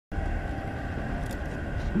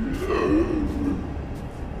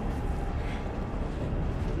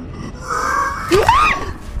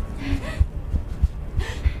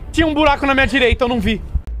Tinha um buraco na minha direita, eu não vi.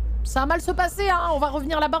 Ça va mal se passer, hein. On va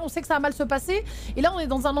revenir là-bas, on sait que ça va mal se passer. Et là, on est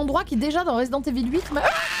dans un endroit qui, déjà, dans Resident Evil 8...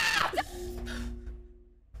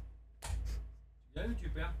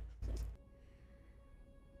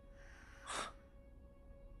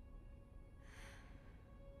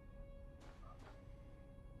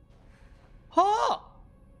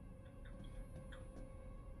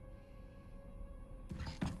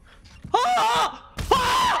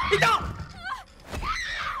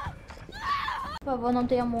 Por favor, não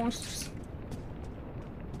tenha monstros.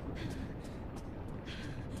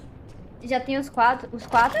 Já tem os quatro.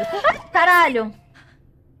 Caralho!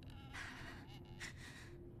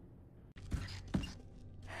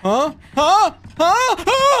 Huh? Huh? Huh?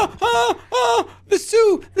 Huh? Huh? Huh? There's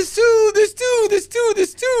two! There's two! There's two! There's two!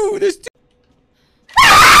 There's two! There's two!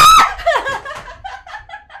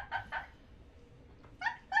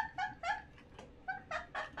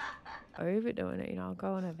 Overdoing it, you know, I'll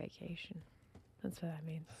go on a vacation. That's what that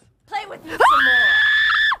means. Play with me some more!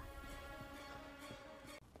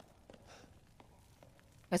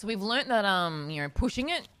 Okay, so we've learnt that, you know, pushing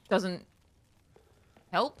it doesn't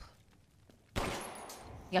help.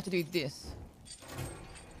 You have to do this.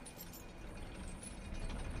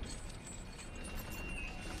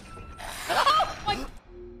 Oh my...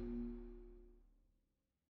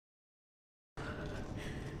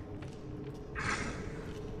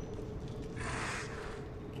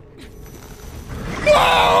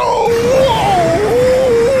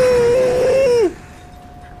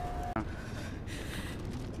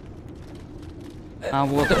 А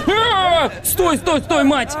вот. Стой, стой, стой,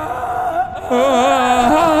 мать!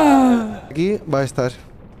 Aquí va a estar.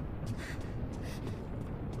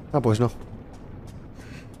 Ah, pues no.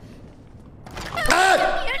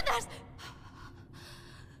 Mierdas!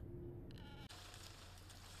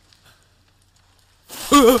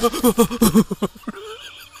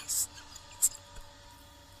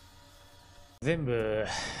 Zenbu...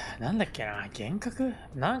 なんだっけな、幻覚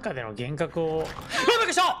なんかでの幻覚を。びっく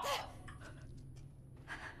りした！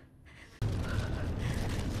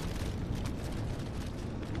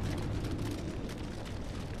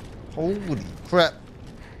 Holy crap！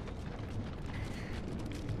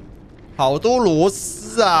 好多螺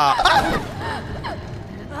丝啊！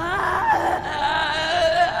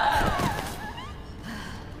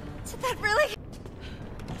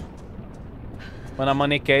 Mano, a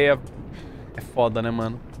maniqueia é foda, né,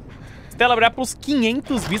 mano? Stella abrirá pros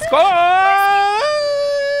 500 bits. Ah!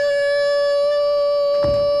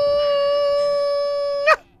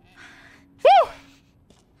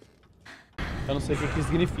 Eu não sei o que que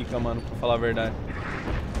significa, mano, pra falar a verdade.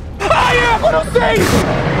 Ai, agora eu sei!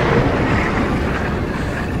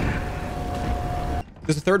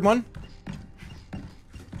 There's a third one.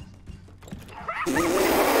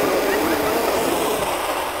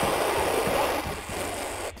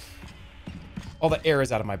 All the air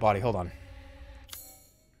is out of my body. Hold on.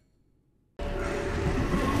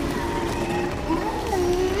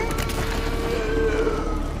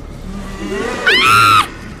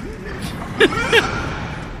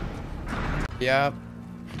 Yeah.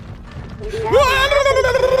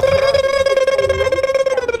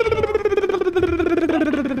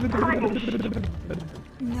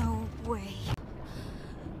 No way.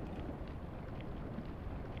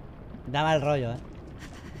 Da mal rollo,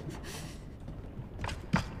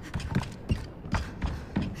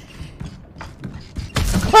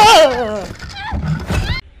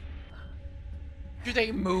 Do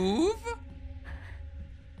they move?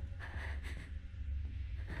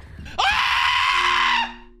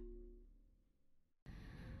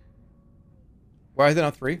 Why is there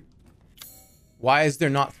not three? Why is there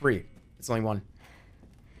not three? It's only one.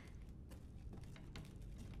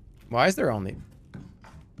 Why is there only...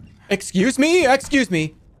 Excuse me? Excuse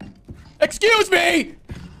me? Excuse me!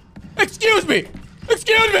 Excuse me!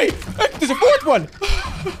 Excuse me! There's a fourth one!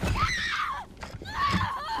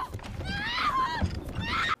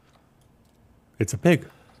 It's a pig.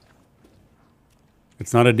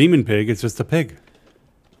 It's not a demon pig, it's just a pig.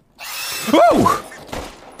 Oh!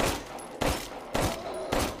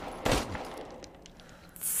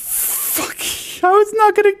 Fuck, how it's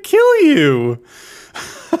not gonna kill you?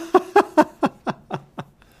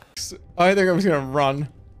 I think I'm just gonna run.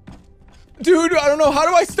 Dude, I don't know. How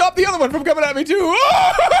do I stop the other one from coming at me too?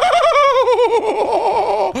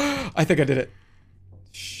 I think I did it.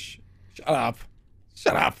 Shh. Shut up.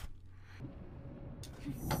 Shut up.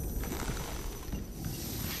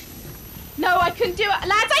 No, I couldn't do it.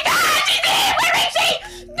 Lads, I can't! Where is she?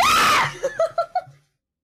 No!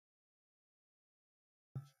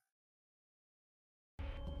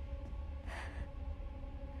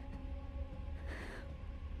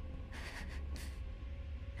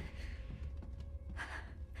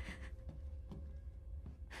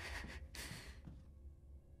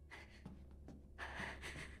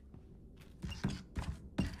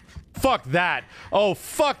 fuck that. Oh,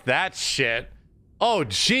 fuck that shit. Oh,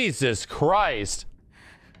 Jesus Christ.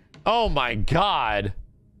 Oh my God.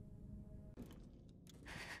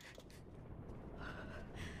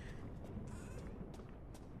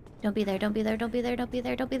 Don't be there, don't be there, don't be there, don't be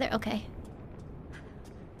there, don't be there. Okay.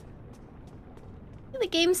 The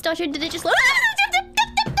game started, did it just...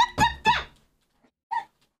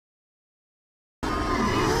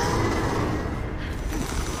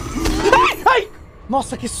 Ai!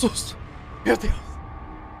 Nossa, que susto! Meu Deus!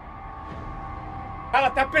 Ela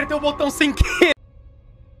até apertou o botão sem querer!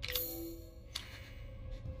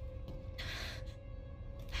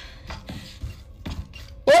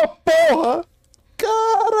 Ô, porra!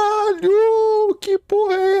 Caralho! Que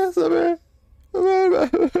porra é essa, velho? Não, não,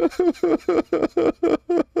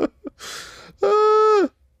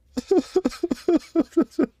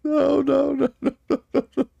 não, não,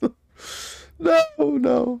 não,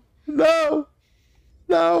 não, não,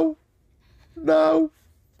 não, não,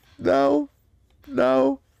 não,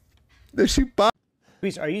 não, deixa em paz.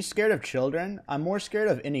 Please, are you scared of children? I'm more scared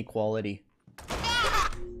of inequality.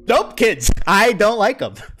 Nope, kids. I don't like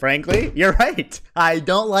them. Frankly, you're right. I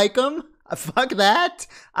don't like them. Fuck that.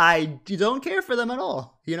 I don't care for them at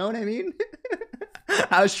all. You know what I mean?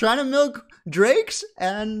 I was trying to milk drakes,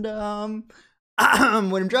 and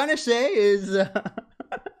what I'm trying to say is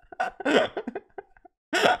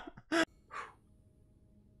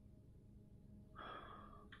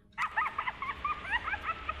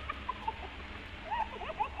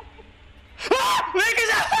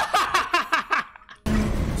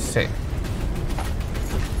Sí.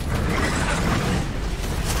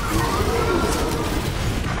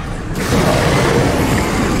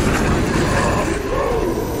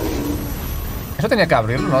 Eso tenía que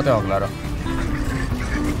abrirlo, no lo tengo claro.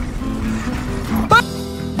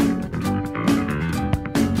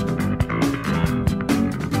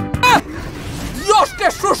 ¡Ah! ¡Dios,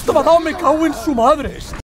 qué susto me ha dado! ¡Me cago en su madre!